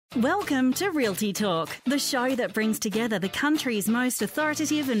Welcome to Realty Talk, the show that brings together the country's most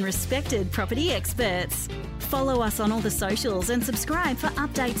authoritative and respected property experts. Follow us on all the socials and subscribe for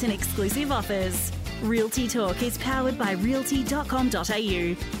updates and exclusive offers. Realty Talk is powered by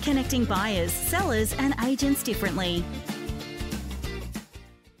realty.com.au, connecting buyers, sellers and agents differently.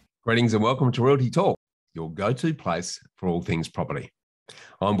 Greetings and welcome to Realty Talk, your go-to place for all things property.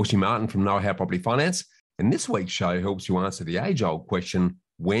 I'm Bushy Martin from Know How Property Finance, and this week's show helps you answer the age-old question,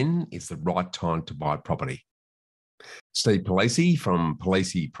 when is the right time to buy property? Steve Polisi from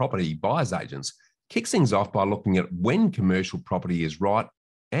Polisi Property Buyers Agents kicks things off by looking at when commercial property is right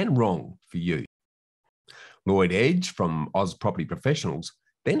and wrong for you. Lloyd Edge from Oz Property Professionals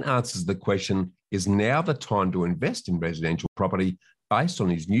then answers the question, is now the time to invest in residential property based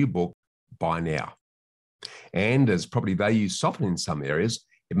on his new book, Buy Now? And as property values soften in some areas,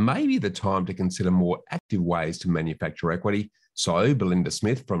 it may be the time to consider more active ways to manufacture equity. So Belinda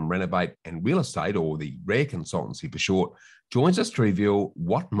Smith from Renovate and Real Estate, or the RARE consultancy for short, joins us to reveal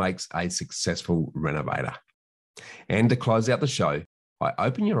what makes a successful renovator. And to close out the show, I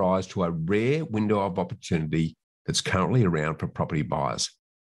open your eyes to a rare window of opportunity that's currently around for property buyers.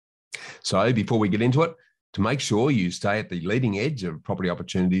 So before we get into it, to make sure you stay at the leading edge of property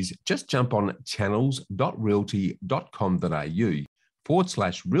opportunities, just jump on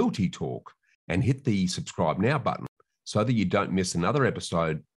channels.realty.com.au/Realty Talk and hit the subscribe now button so that you don't miss another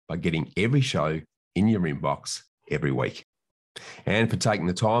episode by getting every show in your inbox every week. And for taking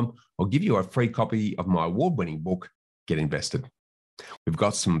the time, I'll give you a free copy of my award-winning book, Get Invested. We've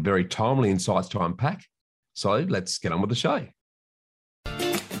got some very timely insights to unpack, so let's get on with the show.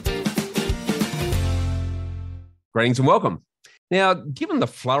 Greetings and welcome. Now, given the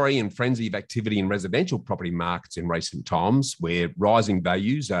flurry and frenzy of activity in residential property markets in recent times, where rising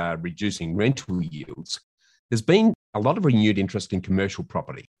values are reducing rental yields, there's been a lot of renewed interest in commercial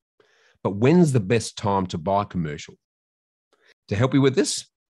property. But when's the best time to buy commercial? To help you with this,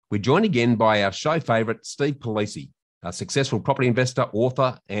 we're joined again by our show favourite, Steve Polisi, a successful property investor,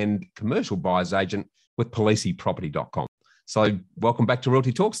 author and commercial buyer's agent with PolisiProperty.com. So welcome back to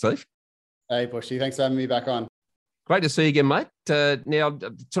Realty Talk, Steve. Hey, Bushy. Thanks for having me back on. Great to see you again, mate. Now,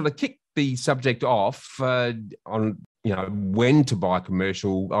 sort of kick the subject off on when to buy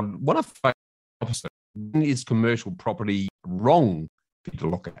commercial. I want to focus opposite. When is commercial property wrong for you to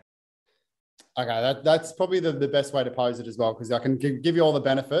look at? Okay, that's probably the best way to pose it as well, because I can give you all the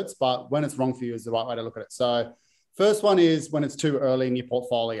benefits, but when it's wrong for you is the right way to look at it. So first one is when it's too early in your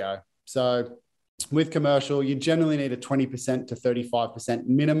portfolio. So with commercial, you generally need a 20% to 35%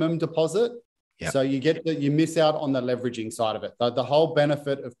 minimum deposit. Yep. So you miss out on the leveraging side of it. The whole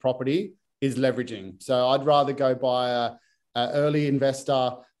benefit of property is leveraging. So I'd rather go buy a early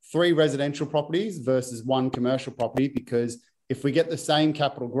investor 3 residential properties versus 1 commercial property, because if we get the same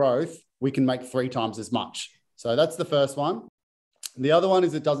capital growth, we can make 3 times as much. So that's the first one. The other one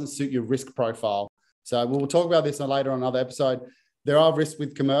is it doesn't suit your risk profile. So we'll talk about this later on another episode. There are risks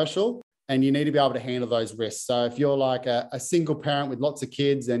with commercial, and you need to be able to handle those risks. So if you're like a single parent with lots of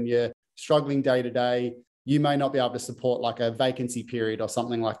kids and you're struggling day to day, you may not be able to support like a vacancy period or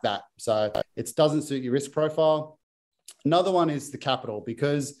something like that. So it doesn't suit your risk profile. Another one is the capital,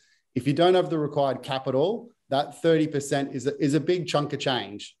 because if you don't have the required capital, that 30% is a big chunk of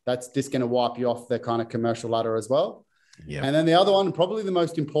change. That's just going to wipe you off the kind of commercial ladder as well. Yeah. And then the other one, probably the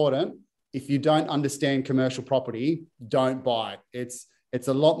most important, if you don't understand commercial property, don't buy it. It's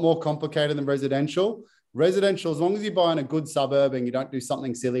a lot more complicated than residential. Residential, as long as you're buying a good suburb and you don't do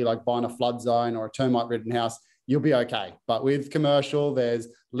something silly like buying a flood zone or a termite-ridden house, you'll be okay. But with commercial, there's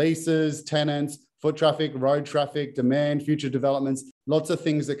leases, tenants, foot traffic, road traffic, demand, future developments, lots of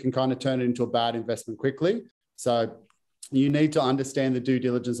things that can kind of turn it into a bad investment quickly. So you need to understand the due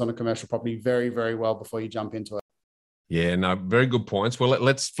diligence on a commercial property very, very well before you jump into it. Yeah, no, very good points. Well,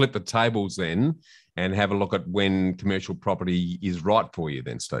 let's flip the tables then and have a look at when commercial property is right for you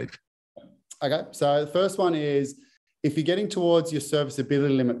then, Steve. Okay, so the first one is if you're getting towards your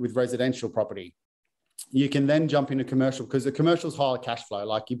serviceability limit with residential property, you can then jump into commercial, because the commercial is higher cash flow.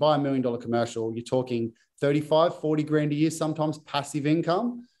 Like you buy $1 million commercial, you're talking 35, 40 grand a year, sometimes passive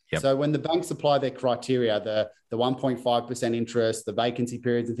income. Yep. So when the banks apply their criteria, the 1.5% interest, the vacancy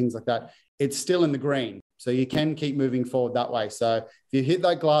periods and things like that, it's still in the green. So you can keep moving forward that way. So if you hit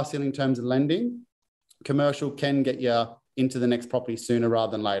that glass ceiling in terms of lending, commercial can get you into the next property sooner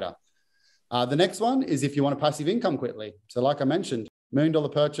rather than later. The next one is if you want a passive income quickly. So like I mentioned, $1 million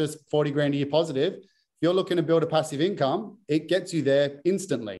purchase, 40 grand a year positive. If you're looking to build a passive income, it gets you there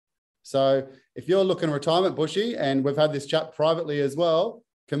instantly. So if you're looking at retirement, Bushy, and we've had this chat privately as well,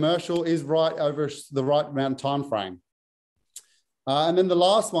 commercial is right over the right amount of time frame. And then the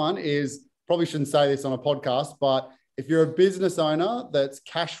last one is, probably shouldn't say this on a podcast, but if you're a business owner that's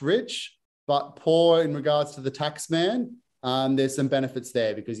cash rich, but poor in regards to the tax man, there's some benefits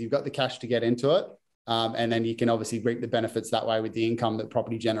there because you've got the cash to get into it. And then you can obviously reap the benefits that way with the income that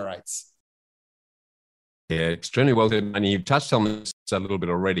property generates. Yeah, extremely well said. And you've touched on this a little bit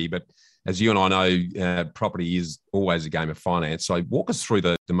already, but as you and I know, property is always a game of finance. So walk us through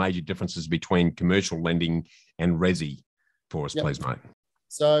the major differences between commercial lending and resi for us, please, mate.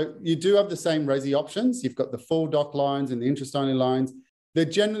 So you do have the same resi options. You've got the full doc loans and the interest-only loans. They're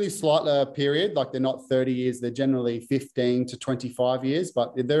generally slightly period, like they're not 30 years. They're generally 15 to 25 years,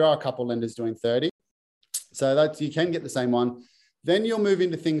 but there are a couple lenders doing 30. So that's, you can get the same one. Then you'll move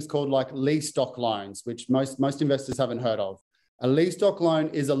into things called like lease doc loans, which most investors haven't heard of. A lease doc loan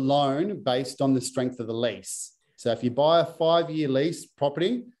is a loan based on the strength of the lease. So if you buy a 5-year lease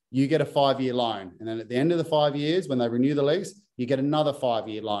property, you get a 5-year loan. And then at the end of the 5 years, when they renew the lease, you get another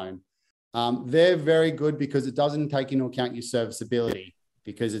 5-year loan. They're very good because it doesn't take into account your serviceability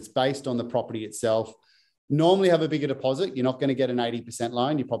because it's based on the property itself. Normally have a bigger deposit. You're not going to get an 80%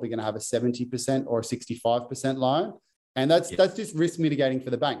 loan. You're probably going to have a 70% or a 65% loan. And that's just risk mitigating for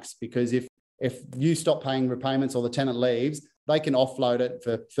the banks because if you stop paying repayments or the tenant leaves, they can offload it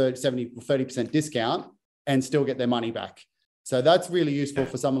for 30% discount and still get their money back. So that's really useful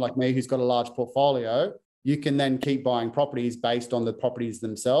for someone like me who's got a large portfolio. You can then keep buying properties based on the properties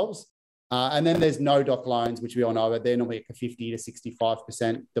themselves. And then there's no doc loans, which we all know, but they're normally a 50 to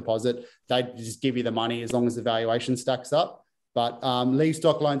 65% deposit. They just give you the money as long as the valuation stacks up. But lease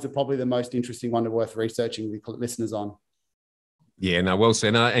doc loans are probably the most interesting one worth researching with listeners on. Yeah, no, well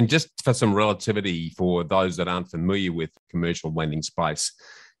said. And just for some relativity for those that aren't familiar with commercial lending space,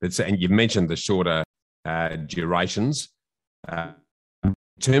 and you've mentioned the shorter durations. In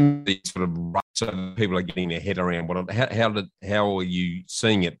terms of the sort of so people are getting their head around how are you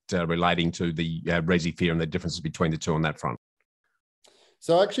seeing it relating to the resi fear and the differences between the two on that front?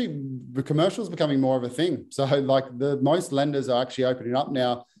 So actually, the commercial is becoming more of a thing. So like most lenders are actually opening up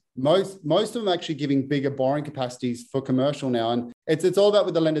now. Most of them are actually giving bigger borrowing capacities for commercial now. And it's all about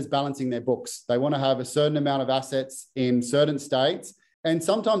with the lenders balancing their books. They want to have a certain amount of assets in certain states. And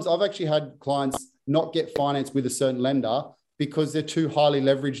sometimes I've actually had clients not get financed with a certain lender because they're too highly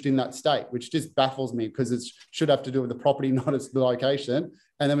leveraged in that state, which just baffles me because it should have to do with the property, not the location.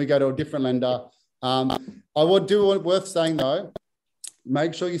 And then we go to a different lender. I would do worth saying though,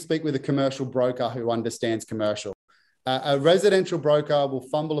 make sure you speak with a commercial broker who understands commercial. A residential broker will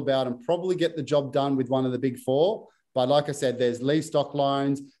fumble about and probably get the job done with one of the big four. But like I said, there's lease doc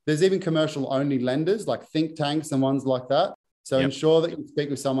loans. There's even commercial only lenders like think tanks and ones like that. So ensure that you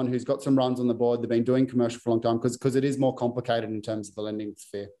speak with someone who's got some runs on the board. They've been doing commercial for a long time because it is more complicated in terms of the lending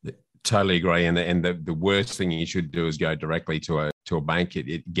sphere. Totally agree. And the worst thing you should do is go directly to a bank.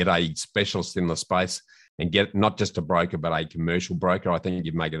 Get a specialist in the space and get not just a broker, but a commercial broker. I think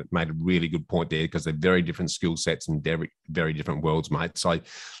you've made a really good point there because they're very different skill sets and very different worlds, mate. So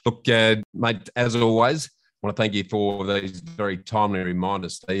look, mate, as always, I want to thank you for these very timely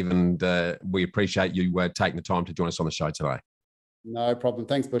reminders, Steve, and we appreciate you taking the time to join us on the show today. No problem.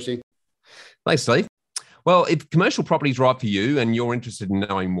 Thanks, Bushy. Thanks, Steve. Well, if commercial property is right for you and you're interested in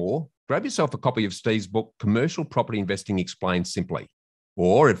knowing more, grab yourself a copy of Steve's book, Commercial Property Investing Explained Simply.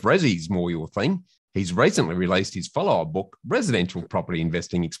 Or if resi is more your thing, he's recently released his follow-up book, Residential Property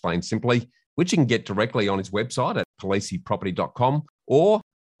Investing Explained Simply, which you can get directly on his website at polisiproperty.com or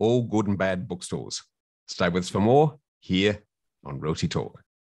all good and bad bookstores. Stay with us for more here on Realty Talk.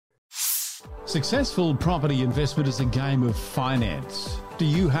 Successful property investment is a game of finance. Do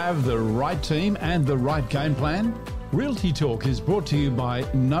you have the right team and the right game plan? Realty Talk is brought to you by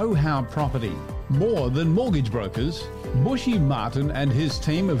Know How Property. More than mortgage brokers, Bushy Martin and his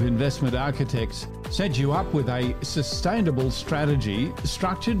team of investment architects set you up with a sustainable strategy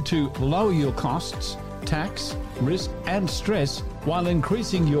structured to lower your costs, tax, risk and stress while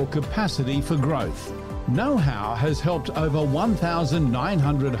increasing your capacity for growth. Know How has helped over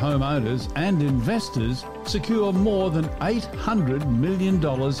 1,900 homeowners and investors secure more than $800 million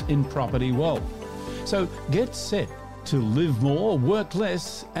in property wealth. So get set to live more, work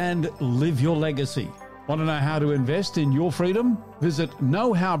less, and live your legacy. Want to know how to invest in your freedom? Visit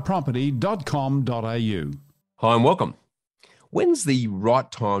knowhowproperty.com.au. Hi and welcome. When's the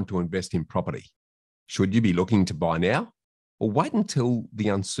right time to invest in property? Should you be looking to buy now or wait until the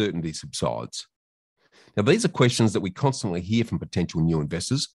uncertainty subsides? Now, these are questions that we constantly hear from potential new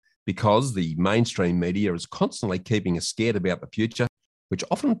investors because the mainstream media is constantly keeping us scared about the future, which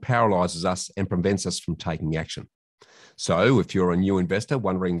often paralyzes us and prevents us from taking action. So if you're a new investor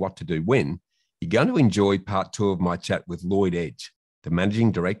wondering what to do when, You're going to enjoy part 2 of my chat with Lloyd Edge, the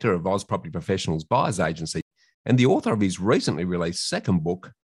Managing Director of Oz Property Professionals Buyers Agency and the author of his recently released second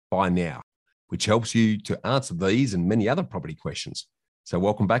book, Buy Now, which helps you to answer these and many other property questions. So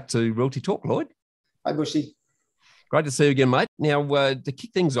welcome back to Realty Talk, Lloyd. Hi, Bushy. Great to see you again, mate. Now, to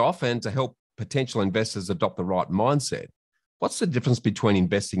kick things off and to help potential investors adopt the right mindset, what's the difference between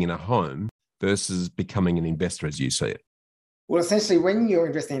investing in a home versus becoming an investor as you see it? Well, essentially, when you're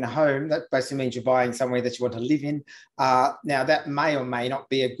investing in a home, that basically means you're buying somewhere that you want to live in. Now, that may or may not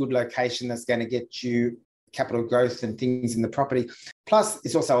be a good location that's going to get you capital growth and things in the property. Plus,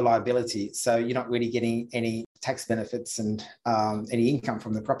 it's also a liability. So you're not really getting any tax benefits and any income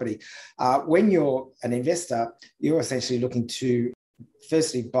from the property. When you're an investor, you're essentially looking to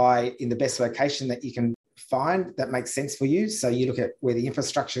firstly buy in the best location that you can find that makes sense for you. So you look at where the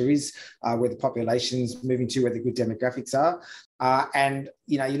infrastructure is, where the population's moving to, where the good demographics are. And,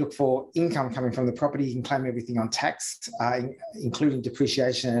 you look for income coming from the property. You can claim everything on tax, including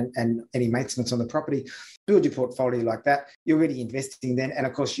depreciation and any maintenance on the property. Build your portfolio like that. You're already investing then. And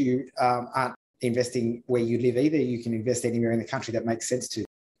of course, you aren't investing where you live either. You can invest anywhere in the country that makes sense to.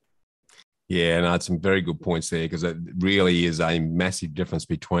 Yeah, no, it's some very good points there, because it really is a massive difference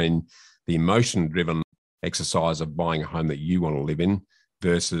between the emotion-driven exercise of buying a home that you want to live in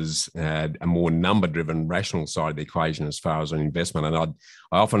versus a more number-driven, rational side of the equation as far as an investment. And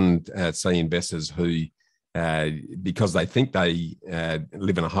I often see investors who, because they think they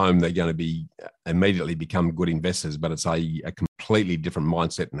live in a home, they're going to be immediately become good investors, but it's a completely different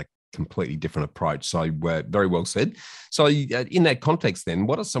mindset and a completely different approach. So very well said. So in that context then,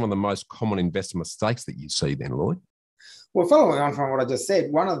 what are some of the most common investor mistakes that you see then, Lloyd? Well, following on from what I just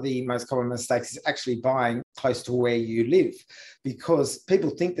said, one of the most common mistakes is actually buying close to where you live, because people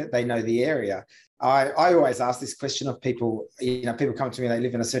think that they know the area. I always ask this question of people. People come to me, they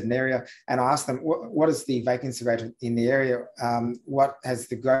live in a certain area, and I ask them, what is the vacancy rate in the area? What has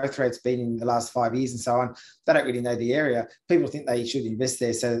the growth rates been in the last 5 years and so on? They don't really know the area. People think they should invest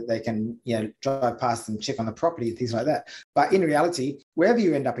there so that they can, drive past and check on the property and things like that. But in reality, wherever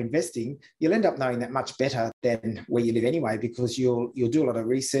you end up investing, you'll end up knowing that much better than where you live anyway, because you'll do a lot of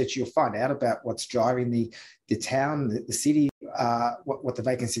research. You'll find out about what's driving the town, the city, what the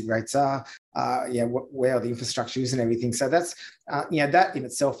vacancy rates are, where the infrastructure is and everything. So that's, that in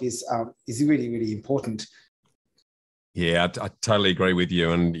itself is really, really important. Yeah, I totally agree with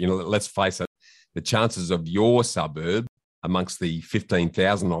you. And, let's face it, the chances of your suburb amongst the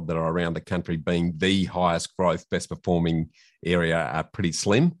 15,000 odd that are around the country being the highest growth, best performing area are pretty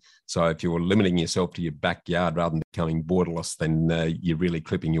slim. So if you're limiting yourself to your backyard rather than becoming borderless, then you're really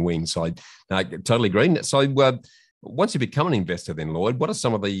clipping your wings. So I totally agree. So once you become an investor then, Lloyd, what are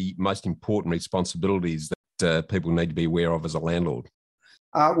some of the most important responsibilities that people need to be aware of as a landlord?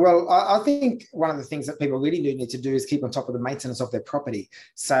 Well, I think one of the things that people really do need to do is keep on top of the maintenance of their property.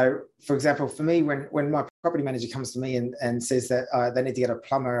 So, for example, for me, when my property manager comes to me and says that they need to get a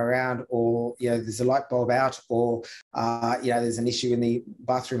plumber around, or there's a light bulb out, or there's an issue in the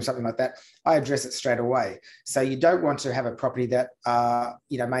bathroom, something like that, I address it straight away. So you don't want to have a property that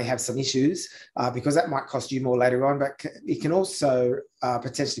may have some issues, because that might cost you more later on, but it can also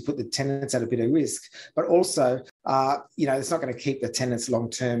potentially put the tenants at a bit of risk. But also, it's not going to keep the tenants long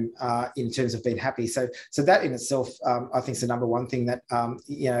term in terms of being happy. So that in itself, I think, is the number one thing that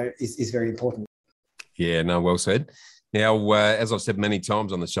is very important. Yeah, no, well said. Now, as I've said many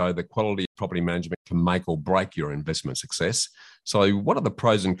times on the show, the quality of property management can make or break your investment success. So what are the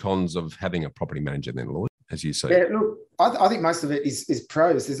pros and cons of having a property manager then, Lloyd, as you see? Yeah, look, I think most of it is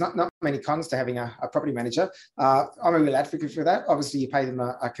pros. There's not many cons to having a property manager. I'm a real advocate for that. Obviously, you pay them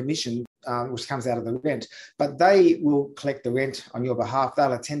a commission, which comes out of the rent, but they will collect the rent on your behalf.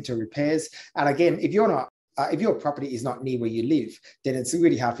 They'll attend to repairs. And again, if your property is not near where you live, then it's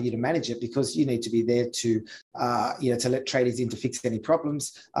really hard for you to manage it, because you need to be there to let traders in to fix any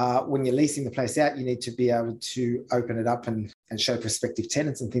problems. When you're leasing the place out, you need to be able to open it up and show prospective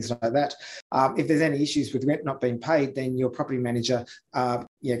tenants and things like that. If there's any issues with rent not being paid, then your property manager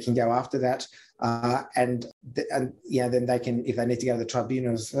can go after that. Then they can, if they need to go to the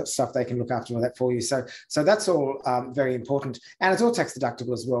tribunals and stuff, they can look after all that for you. So that's all very important, and it's all tax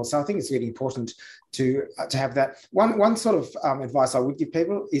deductible as well. So I think it's really important to have that. One sort of advice I would give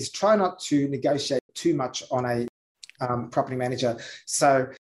people is try not to negotiate too much on a property manager. So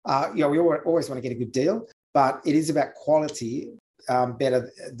we always want to get a good deal, but it is about quality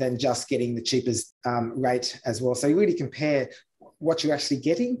better than just getting the cheapest rate as well. So you really compare what you're actually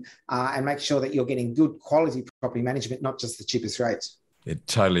getting and make sure that you're getting good quality property management, not just the cheapest rate. I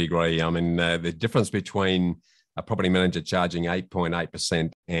totally agree. I mean, the difference between a property manager charging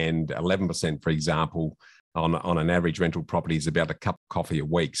 8.8% and 11%, for example, on an average rental property is about a cup of coffee a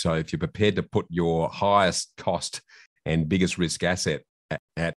week. So if you're prepared to put your highest cost and biggest risk asset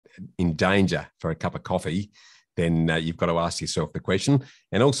in danger for a cup of coffee, then you've got to ask yourself the question.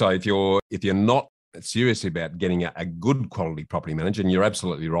 And also, if you're not serious about getting a good quality property manager, and you're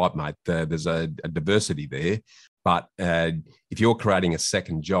absolutely right, mate, there's a diversity there. But if you're creating a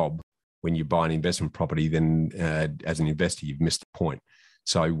second job when you buy an investment property, then as an investor, you've missed the point.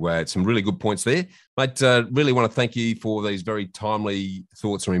 So some really good points there. Mate, really want to thank you for these very timely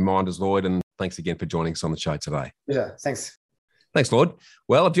thoughts and reminders, Lloyd, and thanks again for joining us on the show today. Yeah, thanks. Thanks, Lloyd.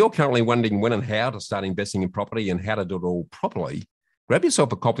 Well, if you're currently wondering when and how to start investing in property and how to do it all properly, grab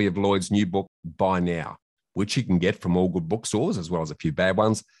yourself a copy of Lloyd's new book, Buy Now, which you can get from all good bookstores as well as a few bad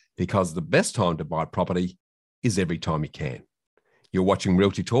ones, because the best time to buy property is every time you can. You're watching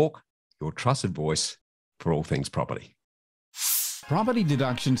Realty Talk, your trusted voice for all things property. Property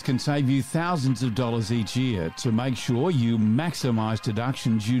deductions can save you thousands of dollars each year. To make sure you maximise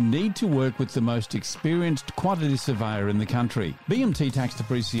deductions, you need to work with the most experienced quantity surveyor in the country. BMT Tax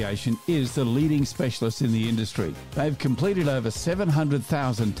Depreciation is the leading specialist in the industry. They've completed over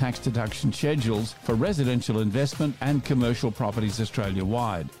 700,000 tax deduction schedules for residential investment and commercial properties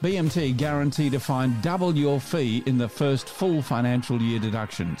Australia-wide. BMT guarantee to find double your fee in the first full financial year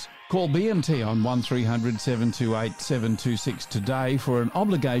deductions. Call BMT on 1300 728 726 today for an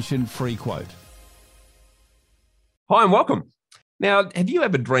obligation-free quote. Hi and welcome. Now, have you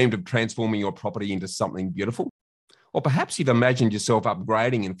ever dreamed of transforming your property into something beautiful? Or perhaps you've imagined yourself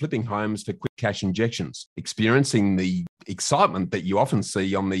upgrading and flipping homes for quick cash injections, experiencing the excitement that you often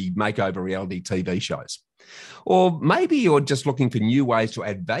see on the makeover reality TV shows. Or maybe you're just looking for new ways to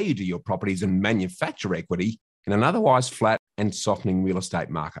add value to your properties and manufacture equity in an otherwise flat and softening real estate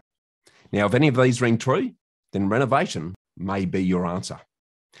market. Now, if any of these ring true, then renovation may be your answer.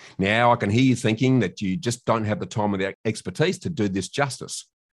 Now, I can hear you thinking that you just don't have the time or the expertise to do this justice.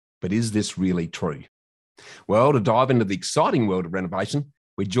 But is this really true? Well, to dive into the exciting world of renovation,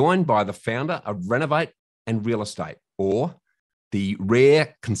 we're joined by the founder of Renovate and Real Estate, or the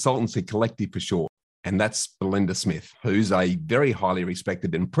Rare Consultancy Collective for short. And that's Belinda Smith, who's a very highly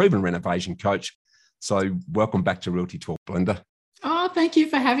respected and proven renovation coach. So welcome back to Realty Talk, Belinda. Oh, thank you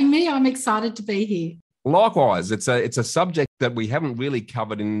for having me. I'm excited to be here. Likewise, it's a subject that we haven't really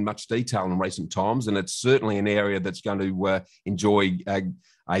covered in much detail in recent times, and it's certainly an area that's going to enjoy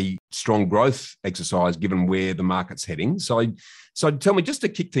a strong growth exercise given where the market's heading. So tell me, just to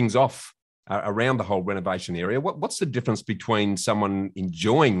kick things off around the whole renovation area, what's the difference between someone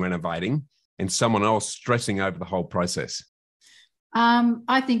enjoying renovating and someone else stressing over the whole process?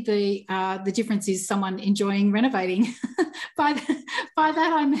 I think the difference is someone enjoying renovating. By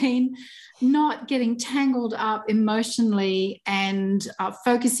that I mean not getting tangled up emotionally and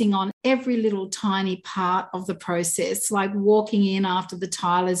focusing on every little tiny part of the process, like walking in after the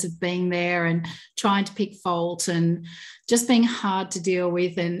tilers have been there and trying to pick fault and just being hard to deal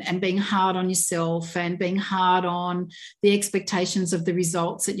with and being hard on yourself and being hard on the expectations of the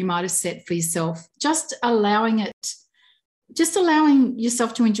results that you might have set for yourself. Just allowing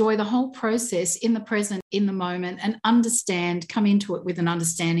yourself to enjoy the whole process in the present, in the moment, and come into it with an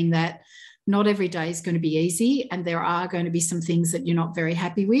understanding that not every day is going to be easy and there are going to be some things that you're not very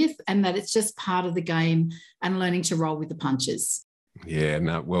happy with, and that it's just part of the game and learning to roll with the punches. Yeah,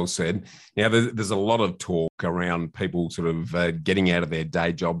 no, well said. Now, there's a lot of talk around people sort of getting out of their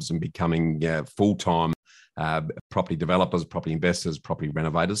day jobs and becoming full-time property developers, property investors, property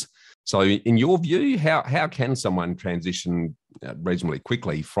renovators. So in your view, how can someone transition reasonably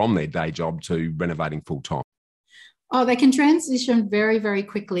quickly from their day job to renovating full-time? Oh, they can transition very, very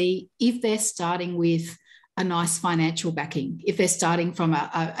quickly if they're starting with a nice financial backing. If they're starting from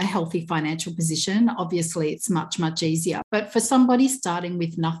a healthy financial position, obviously it's much, much easier. But for somebody starting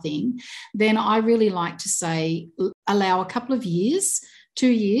with nothing, then I really like to say allow a couple of years, 2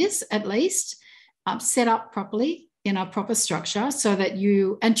 years at least, set up properly in a proper structure so that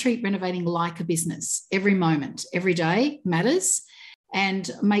and treat renovating like a business. Every moment, every day matters,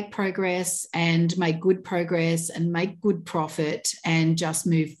 and make progress and make good progress and make good profit and just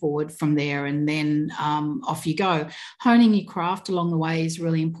move forward from there. And then off you go. Honing your craft along the way is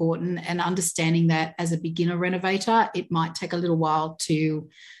really important, and understanding that as a beginner renovator, it might take a little while to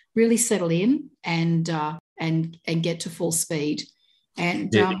really settle in and get to full speed.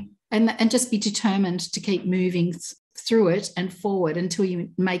 And just be determined to keep moving through it and forward until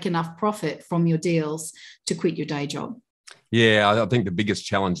you make enough profit from your deals to quit your day job. Yeah, I think the biggest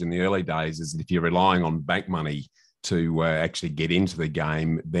challenge in the early days is if you're relying on bank money to actually get into the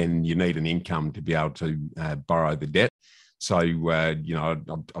game, then you need an income to be able to borrow the debt. So,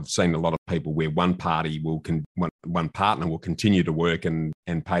 I've seen a lot of people where one partner will continue to work and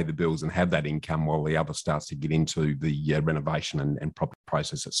pay the bills and have that income while the other starts to get into the renovation and property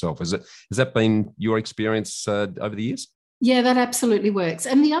process itself. Has that been your experience over the years? Yeah, that absolutely works.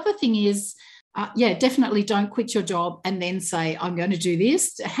 And the other thing is, definitely don't quit your job and then say, I'm going to do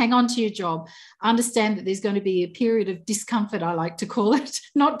this. Hang on to your job. Understand that there's going to be a period of discomfort, I like to call it,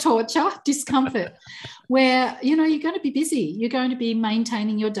 not torture, discomfort, where, you're going to be busy. You're going to be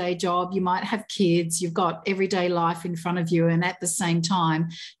maintaining your day job. You might have kids. You've got everyday life in front of you. And at the same time,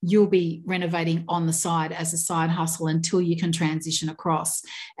 you'll be renovating on the side as a side hustle until you can transition across.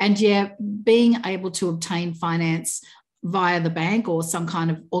 And being able to obtain finance via the bank or some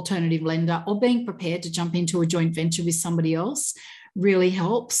kind of alternative lender, or being prepared to jump into a joint venture with somebody else really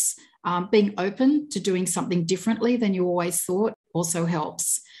helps. Being open to doing something differently than you always thought also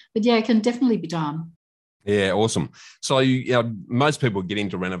helps. But it can definitely be done. Yeah, awesome. So most people get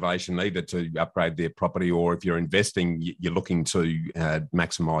into renovation either to upgrade their property, or if you're investing, you're looking to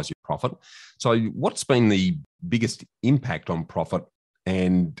maximise your profit. So what's been the biggest impact on profit,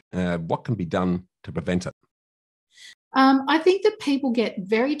 and what can be done to prevent it? I think that people get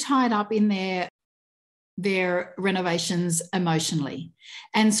very tied up in their renovations emotionally.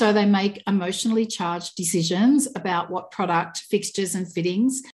 And so they make emotionally charged decisions about what product, fixtures and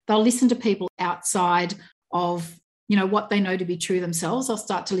fittings. They'll listen to people outside of, what they know to be true themselves. They'll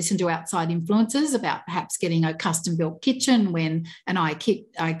start to listen to outside influences about perhaps getting a custom built kitchen when an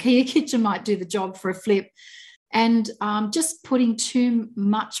IKEA kitchen might do the job for a flip. And just putting too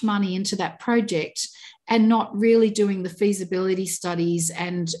much money into that project and not really doing the feasibility studies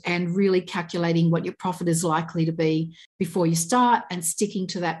and really calculating what your profit is likely to be before you start, and sticking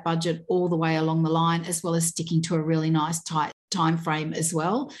to that budget all the way along the line, as well as sticking to a really nice tight time frame as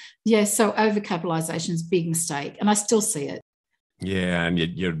well. So overcapitalisation is a big mistake, and I still see it. Yeah, and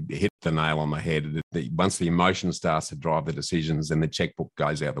you hit the nail on the head. Once the emotion starts to drive the decisions, then the checkbook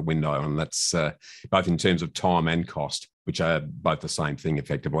goes out the window, and that's both in terms of time and cost, which are both the same thing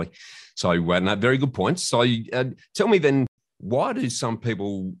effectively. So, very good points. So, tell me then, why do some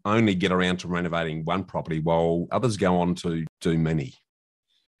people only get around to renovating one property while others go on to do many?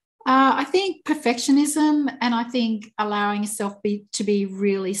 I think perfectionism, and I think allowing yourself to be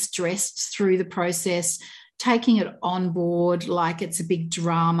really stressed through the process, taking it on board like it's a big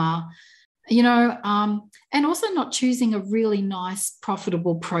drama, and also not choosing a really nice,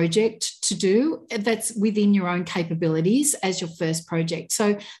 profitable project to do that's within your own capabilities as your first project.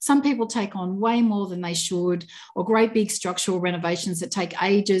 So some people take on way more than they should, or great big structural renovations that take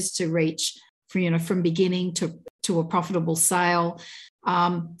ages to reach, from beginning to a profitable sale.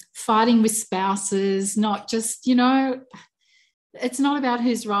 Fighting with spouses, not just, it's not about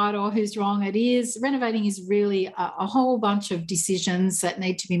who's right or who's wrong. Renovating is really a whole bunch of decisions that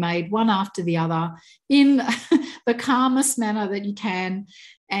need to be made one after the other in the calmest manner that you can,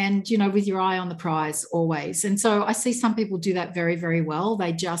 and, with your eye on the prize always. And so I see some people do that very, very well.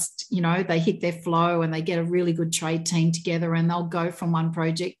 They just, they hit their flow and they get a really good trade team together and they'll go from one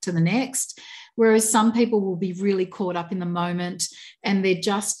project to the next. Whereas some people will be really caught up in the moment, and they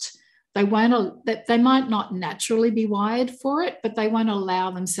might not naturally be wired for it, but they won't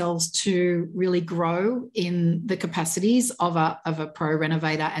allow themselves to really grow in the capacities of a pro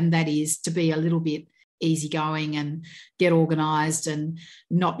renovator. And that is to be a little bit easygoing and get organised and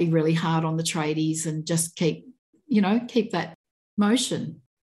not be really hard on the tradies, and just keep that motion.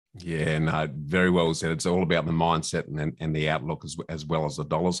 Yeah, no, very well said. It's all about the mindset and the outlook as well as the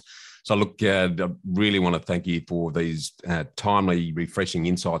dollars. So look, I really want to thank you for these timely, refreshing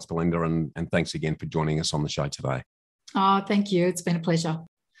insights, Belinda, and thanks again for joining us on the show today. Oh, thank you. It's been a pleasure.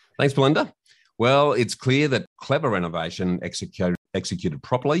 Thanks, Belinda. Well, it's clear that clever renovation executed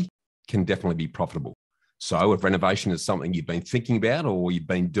properly can definitely be profitable. So if renovation is something you've been thinking about or you've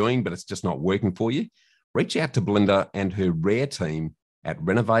been doing, but it's just not working for you, reach out to Belinda and her rare team at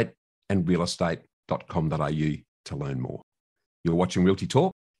renovateandrealestate.com.au to learn more. You're watching Realty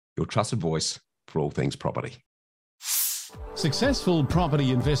Talk, your trusted voice for all things property. Successful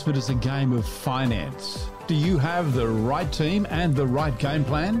property investment is a game of finance. Do you have the right team and the right game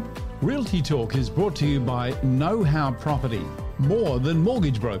plan? Realty Talk is brought to you by Know How Property. More than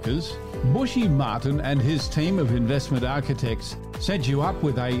mortgage brokers, Bushy Martin and his team of investment architects set you up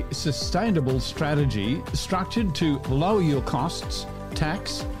with a sustainable strategy structured to lower your costs,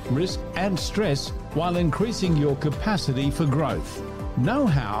 tax, risk and stress while increasing your capacity for growth. Know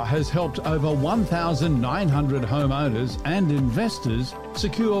How has helped over 1,900 homeowners and investors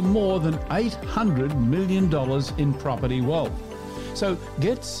secure more than $800 million in property wealth. So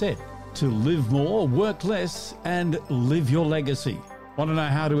get set to live more, work less, and live your legacy. Want to know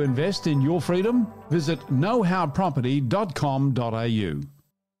how to invest in your freedom? Visit knowhowproperty.com.au.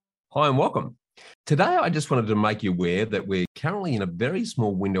 Hi and welcome. Today, I just wanted to make you aware that we're currently in a very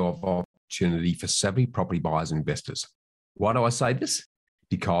small window of opportunity for savvy property buyers and investors. Why do I say this?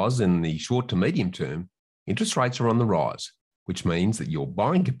 Because in the short to medium term, interest rates are on the rise, which means that your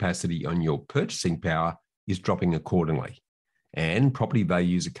buying capacity on your purchasing power is dropping accordingly. And property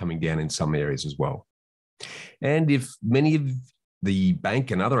values are coming down in some areas as well. And if many of the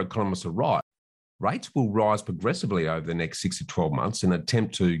bank and other economists are right, rates will rise progressively over the next 6 to 12 months in an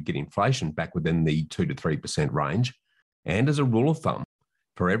attempt to get inflation back within the 2 to 3% range. And as a rule of thumb,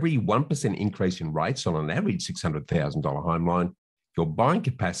 for every 1% increase in rates on an average $600,000 home loan, your buying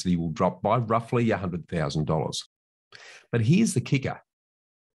capacity will drop by roughly $100,000. But here's the kicker.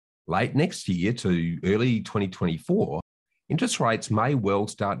 Late next year to early 2024, interest rates may well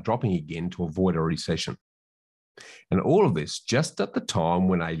start dropping again to avoid a recession. And all of this just at the time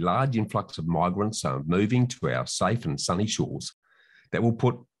when a large influx of migrants are moving to our safe and sunny shores that will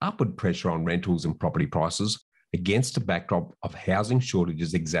put upward pressure on rentals and property prices against a backdrop of housing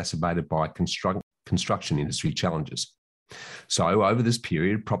shortages exacerbated by construction industry challenges. So over this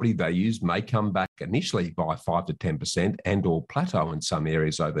period, property values may come back initially by 5 to 10% and or plateau in some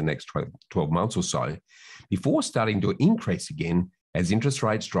areas over the next 12 months or so, before starting to increase again as interest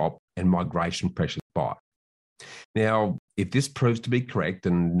rates drop and migration pressures bite. Now, if this proves to be correct,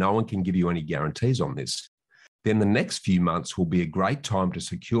 and no one can give you any guarantees on this, then the next few months will be a great time to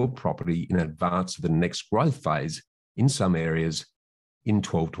secure property in advance of the next growth phase in some areas in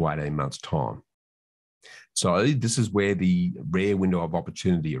 12 to 18 months' time. So this is where the rare window of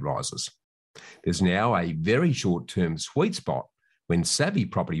opportunity arises. There's now a very short-term sweet spot when savvy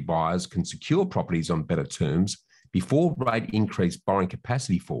property buyers can secure properties on better terms before rate increase borrowing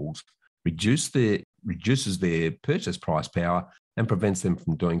capacity falls, reduces their purchase price power and prevents them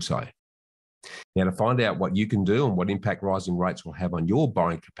from doing so. Now, to find out what you can do and what impact rising rates will have on your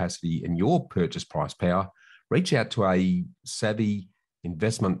borrowing capacity and your purchase price power, reach out to a savvy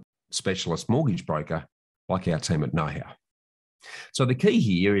investment specialist mortgage broker like our team at Know How. So the key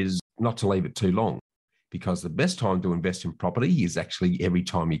here is not to leave it too long, because the best time to invest in property is actually every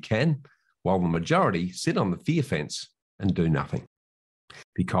time you can, while the majority sit on the fear fence and do nothing.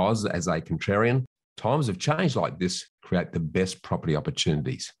 Because as a contrarian, times of change like this create the best property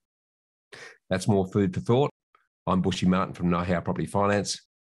opportunities. That's more food for thought. I'm Bushy Martin from Know How Property Finance.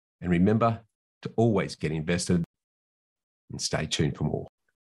 And remember to always get invested and stay tuned for more.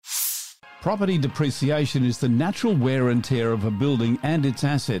 Property depreciation is the natural wear and tear of a building and its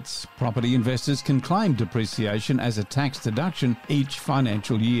assets. Property investors can claim depreciation as a tax deduction each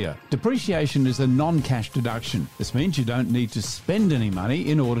financial year. Depreciation is a non-cash deduction. This means you don't need to spend any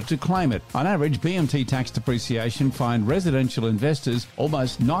money in order to claim it. On average, BMT tax depreciation fined residential investors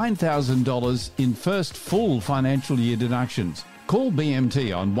almost $9,000 in first full financial year deductions. Call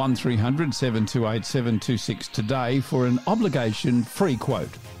BMT on 1300 728 726 today for an obligation-free quote.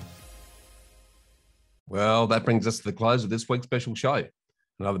 Well, that brings us to the close of this week's special show.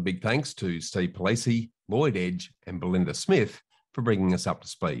 Another big thanks to Steve Polisi, Lloyd Edge, and Belinda Smith for bringing us up to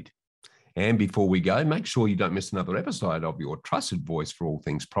speed. And before we go, make sure you don't miss another episode of your trusted voice for all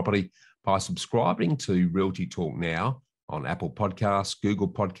things property by subscribing to Realty Talk now on Apple Podcasts, Google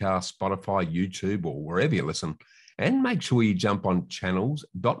Podcasts, Spotify, YouTube, or wherever you listen. And make sure you jump on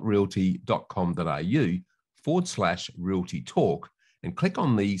channels.realty.com.au/Realty Talk and click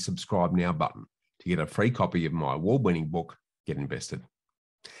on the subscribe now button to get a free copy of my award-winning book, Get Invested.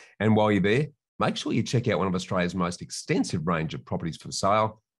 And while you're there, make sure you check out one of Australia's most extensive range of properties for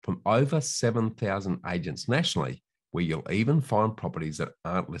sale from over 7,000 agents nationally, where you'll even find properties that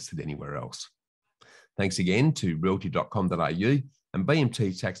aren't listed anywhere else. Thanks again to realty.com.au and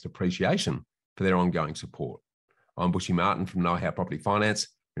BMT Tax Depreciation for their ongoing support. I'm Bushy Martin from Know How Property Finance.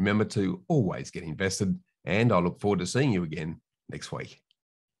 Remember to always get invested, and I look forward to seeing you again next week.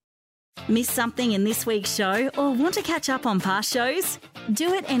 Miss something in this week's show or want to catch up on past shows?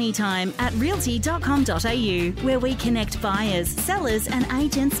 Do it anytime at realty.com.au, where we connect buyers, sellers and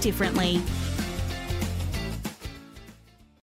agents differently.